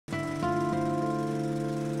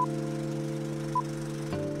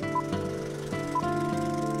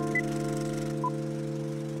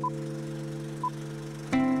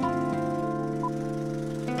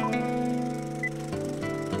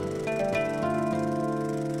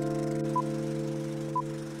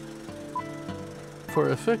For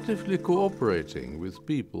effectively cooperating with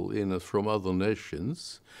people in and from other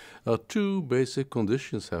nations, two basic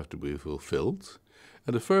conditions have to be fulfilled.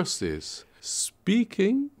 And the first is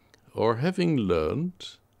speaking or having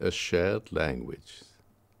learned a shared language,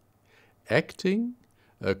 acting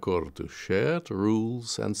according to shared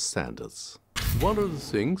rules and standards. One of the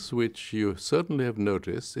things which you certainly have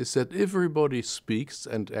noticed is that everybody speaks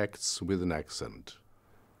and acts with an accent.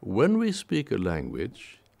 When we speak a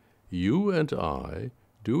language, you and I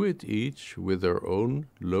do it each with our own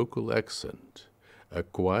local accent,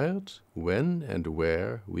 acquired when and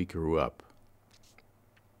where we grew up.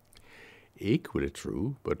 Equally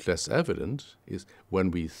true, but less evident, is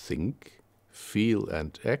when we think, feel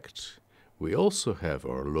and act, we also have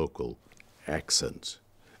our local accent,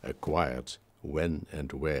 acquired when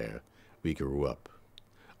and where we grew up.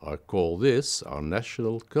 I call this our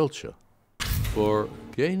national culture. For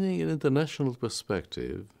gaining an international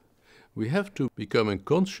perspective, we have to become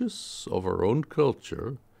conscious of our own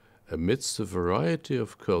culture amidst the variety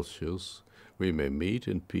of cultures we may meet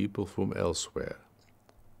in people from elsewhere.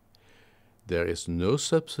 There is no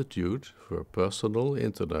substitute for personal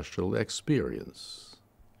international experience.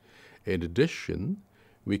 In addition,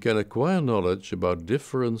 we can acquire knowledge about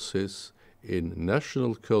differences in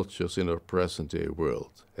national cultures in our present-day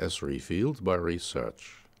world, as revealed by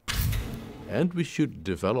research. And we should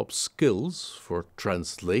develop skills for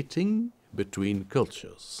translating between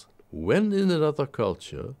cultures. When in another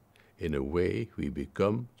culture, in a way we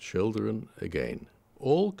become children again.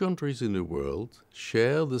 All countries in the world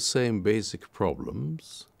share the same basic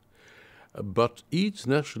problems, but each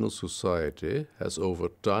national society has over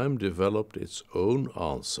time developed its own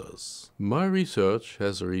answers. My research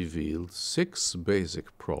has revealed 6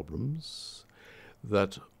 basic problems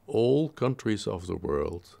that all countries of the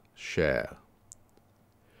world share.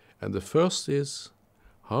 And the first is,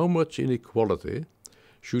 how much inequality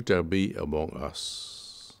should there be among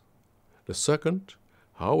us? The second,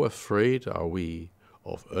 how afraid are we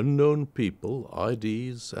of unknown people,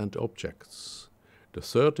 ideas and objects? The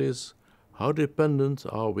third is, how dependent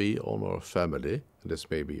are we on our family? And this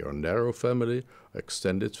may be our narrow family,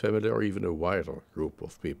 extended family, or even a wider group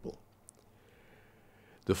of people.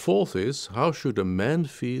 The fourth is, how should a man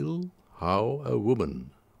feel? How a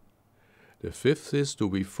woman? The fifth is, do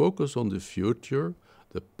we focus on the future,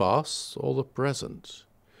 the past, or the present?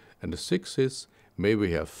 And the sixth is, may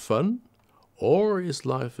we have fun, or is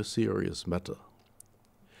life a serious matter?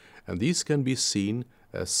 And these can be seen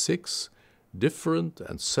as 6 different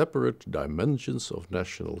and separate dimensions of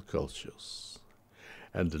national cultures.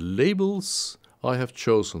 And the labels I have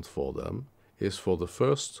chosen for them is for the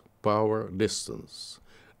first, power distance,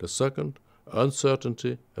 the second,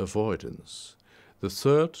 uncertainty avoidance, the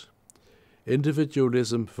third,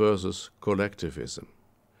 individualism versus collectivism,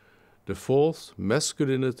 the fourth,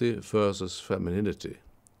 masculinity versus femininity,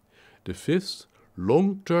 the fifth,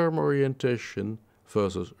 long-term orientation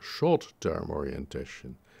versus short-term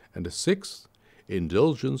orientation, and the sixth,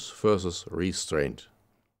 indulgence versus restraint.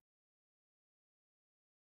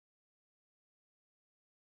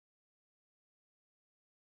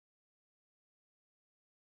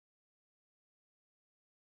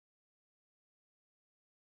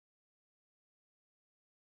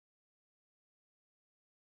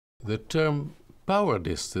 The term power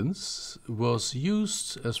distance was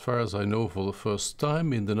used, as far as I know, for the first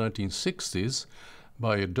time in the 1960s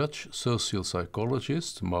by a Dutch social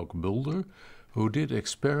psychologist, Mark Mulder, who did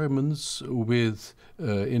experiments with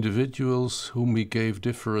individuals whom he gave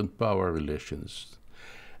different power relations.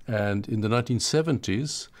 And in the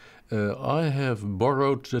 1970s, I have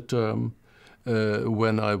borrowed the term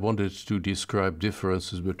when I wanted to describe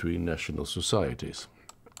differences between national societies.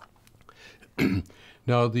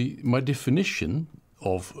 Now, my definition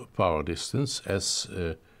of power distance as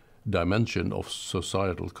a dimension of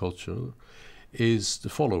societal culture is the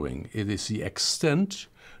following. It is the extent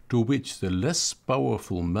to which the less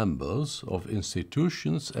powerful members of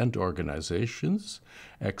institutions and organizations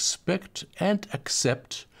expect and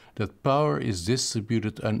accept that power is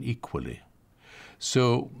distributed unequally.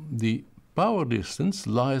 So the power distance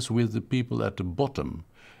lies with the people at the bottom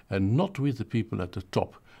and not with the people at the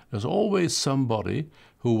top. There's always somebody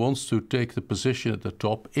who wants to take the position at the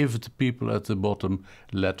top if the people at the bottom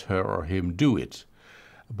let her or him do it.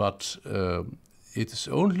 But it is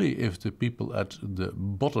only if the people at the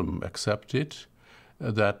bottom accept it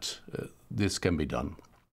that this can be done.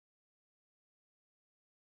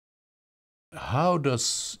 How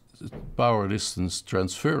does power distance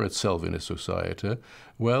transfer itself in a society?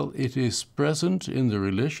 Well, it is present in the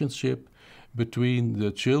relationship between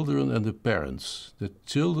the children and the parents. The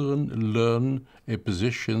children learn a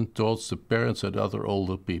position towards the parents and other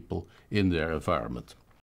older people in their environment.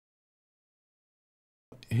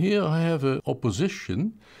 Here I have an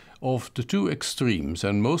opposition of the two extremes,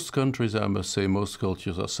 and most countries, I must say, most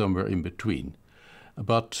cultures are somewhere in between.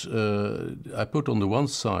 But I put on the one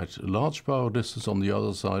side large power distance, on the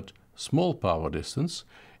other side small power distance.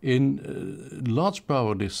 In large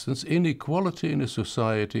power distance, inequality in a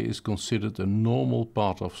society is considered a normal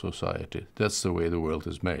part of society. That's the way the world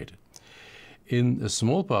is made. In a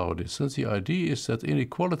small power distance, the idea is that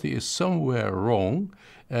inequality is somewhere wrong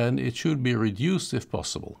and it should be reduced if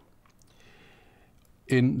possible.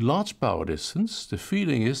 In large power distance, the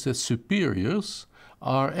feeling is that superiors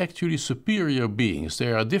are actually superior beings.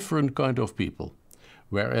 They are different kind of people.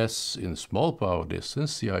 Whereas in small power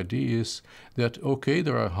distance, the idea is that, okay,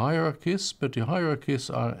 there are hierarchies, but the hierarchies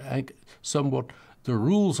are somewhat the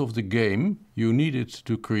rules of the game. You need it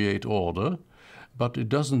to create order, but it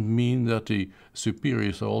doesn't mean that the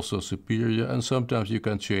superiors are also superior, and sometimes you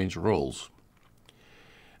can change roles.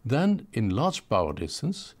 Then, in large power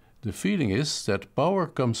distance, the feeling is that power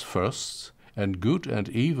comes first, and good and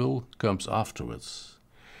evil comes afterwards.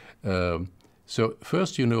 So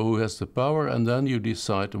first you know who has the power, and then you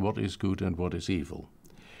decide what is good and what is evil.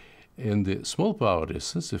 In the small power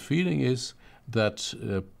distance, the feeling is that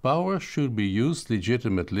power should be used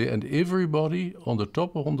legitimately, and everybody on the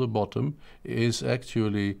top or on the bottom is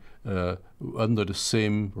actually under the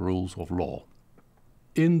same rules of law.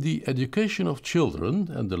 In the education of children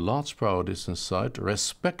and the large power distance side,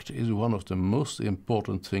 respect is one of the most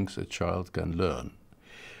important things a child can learn.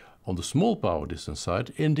 On the small power distance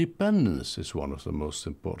side, independence is one of the most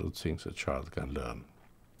important things a child can learn.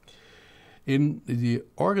 In the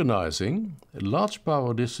organizing, large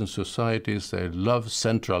power distance societies, they love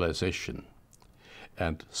centralization.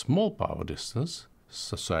 And small power distance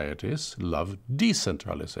societies love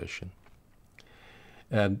decentralization.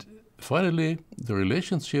 And finally, the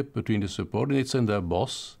relationship between the subordinates and their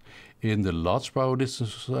boss. In the large power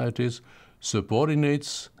distance societies,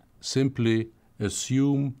 subordinates simply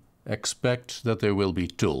assume, expect that they will be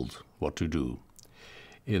told what to do.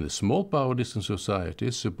 In the small power distance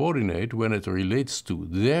societies, subordinate, when it relates to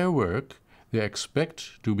their work, they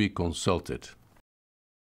expect to be consulted.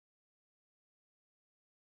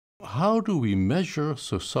 How do we measure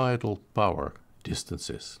societal power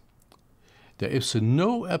distances? There is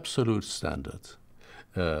no absolute standard.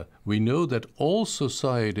 We know that all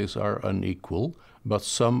societies are unequal, but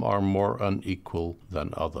some are more unequal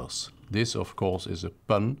than others. This, of course, is a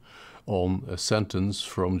pun on a sentence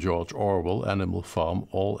from George Orwell, Animal Farm.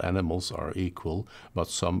 All animals are equal, but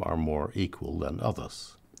some are more equal than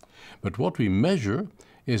others. But what we measure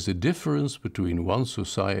is the difference between one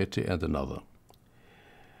society and another.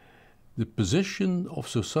 The position of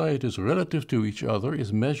societies relative to each other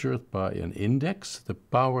is measured by an index, the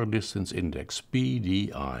Power Distance Index,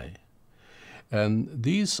 PDI. And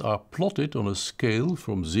these are plotted on a scale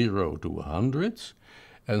from 0 to 100,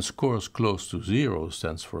 and scores close to 0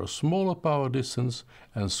 stands for a smaller power distance,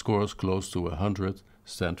 and scores close to 100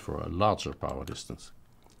 stand for a larger power distance.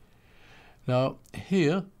 Now,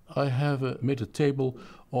 here I have made a table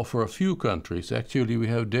for a few countries. Actually, we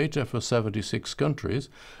have data for 76 countries,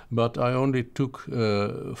 but I only took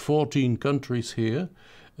 14 countries here.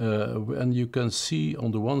 And you can see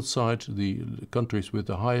on the one side the countries with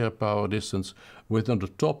the higher power distance, with on the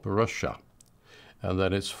top Russia. And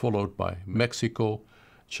then it's followed by Mexico,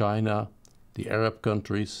 China, the Arab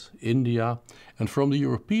countries, India. And from the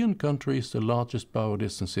European countries, the largest power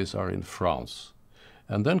distances are in France.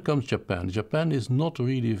 And then comes Japan. Japan is not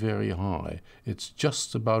really very high. It's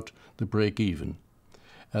just about the break-even.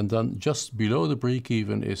 And then just below the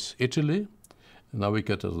break-even is Italy. Now we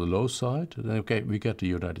get to the low side. Then we get the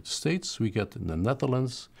United States, we get the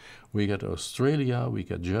Netherlands, we get Australia, we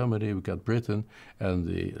get Germany, we get Britain, and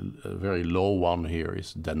the very low one here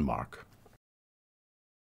is Denmark.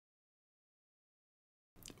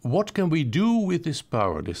 What can we do with this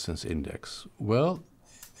power distance index? Well,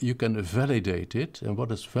 you can validate it. And what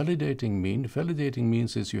does validating mean? Validating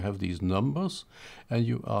means is you have these numbers and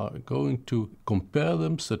you are going to compare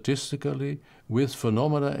them statistically with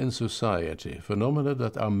phenomena in society, phenomena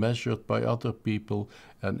that are measured by other people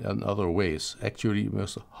and other ways, actually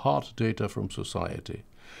most hard data from society.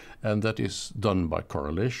 And that is done by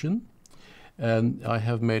correlation. And I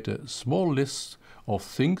have made a small list of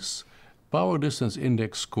things power distance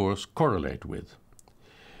index scores correlate with.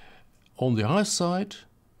 On the high side,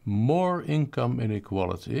 more income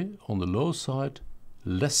inequality. On the low side,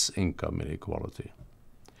 less income inequality.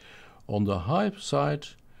 On the high side,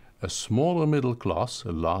 a smaller middle class,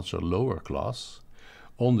 a larger lower class.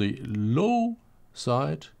 On the low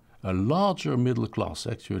side, a larger middle class.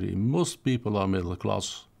 Actually, most people are middle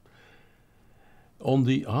class. On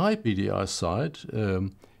the high PDI side,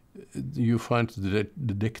 you find the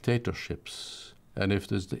dictatorships. And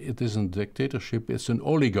if it isn't a dictatorship, it's an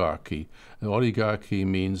oligarchy. An oligarchy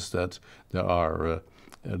means that there are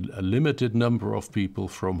a limited number of people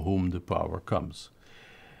from whom the power comes.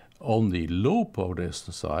 On the low power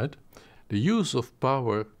distance side, the use of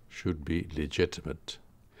power should be legitimate.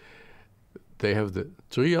 They have the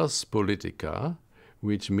trias politica,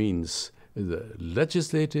 which means the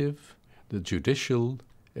legislative, the judicial,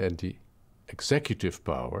 and the executive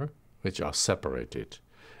power, which are separated.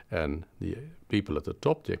 And the people at the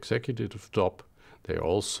top, the executive top, they are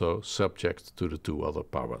also subject to the two other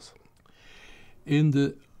powers. In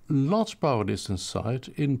the large power distance side,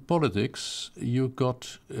 in politics, you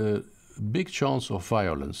got a big chance of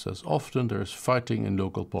violence. As often there is fighting in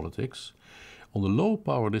local politics. On the low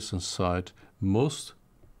power distance side, most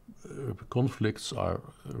conflicts are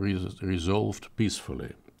resolved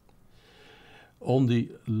peacefully. On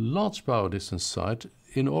the large power distance side,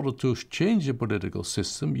 in order to change a political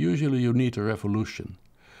system, usually you need a revolution.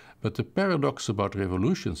 But the paradox about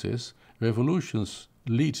revolutions is, revolutions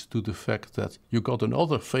lead to the fact that you got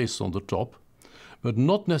another face on the top, but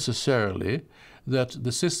not necessarily that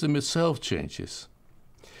the system itself changes.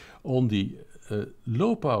 On the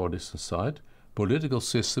low power distance side, political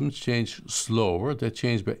systems change slower. They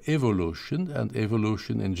change by evolution, and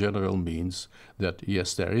evolution in general means that,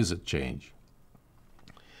 yes, there is a change.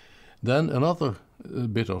 Then another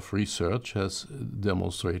bit of research has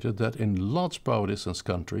demonstrated that in large power distance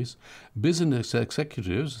countries, business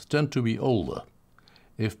executives tend to be older.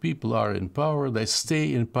 If people are in power, they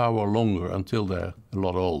stay in power longer until they're a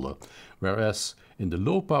lot older. Whereas in the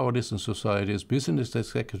low power distance societies, business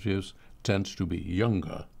executives tend to be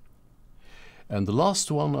younger. And the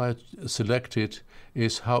last one I selected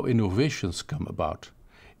is how innovations come about.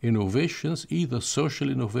 Innovations, either social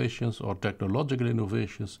innovations or technological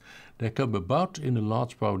innovations, they come about in a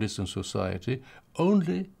large power distance society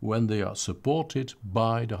only when they are supported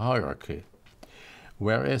by the hierarchy.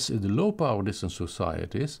 Whereas in the low power distance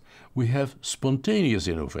societies, we have spontaneous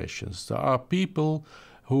innovations. There are people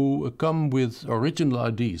who come with original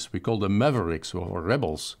ideas. We call them mavericks or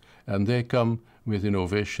rebels, and they come with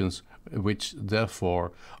innovations which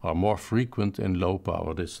therefore are more frequent in low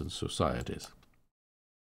power distance societies.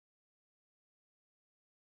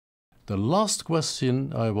 The last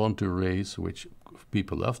question I want to raise, which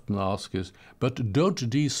people often ask, is, but don't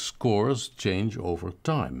these scores change over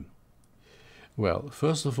time? Well,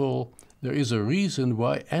 first of all, there is a reason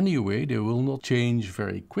why anyway they will not change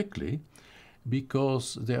very quickly,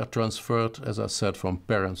 because they are transferred, as I said, from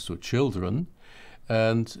parents to children.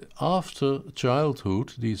 And after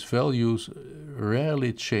childhood, these values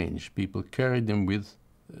rarely change. People carry them with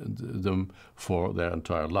them for their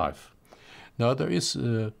entire life. Now, there is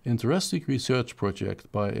an interesting research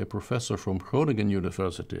project by a professor from Groningen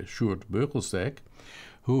University, Geert Hofstede,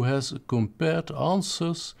 who has compared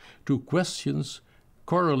answers to questions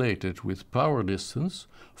correlated with power distance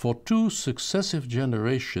for 2 successive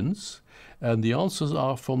generations, and the answers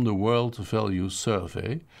are from the World Values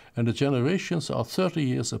Survey, and the generations are 30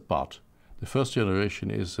 years apart. The first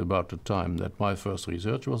generation is about the time that my first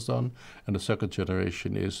research was done, and the second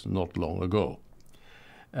generation is not long ago.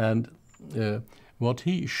 And what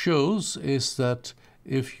he shows is that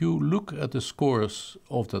if you look at the scores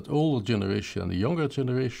of that older generation and the younger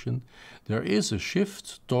generation, there is a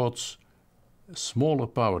shift towards smaller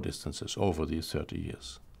power distances over these 30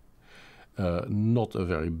 years. Not a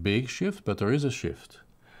very big shift, but there is a shift.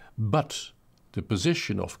 But the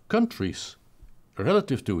position of countries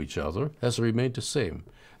relative to each other has remained the same.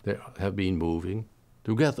 They have been moving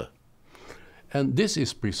together. And this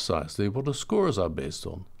is precisely what the scores are based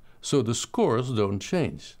on. So the scores don't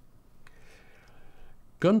change.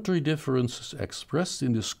 Country differences expressed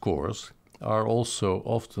in the scores are also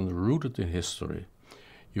often rooted in history.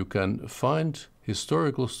 You can find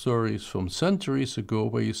historical stories from centuries ago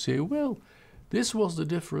where you say, well, this was the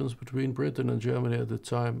difference between Britain and Germany at the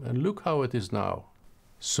time, and look how it is now.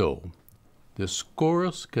 So, the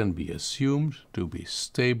scores can be assumed to be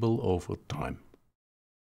stable over time.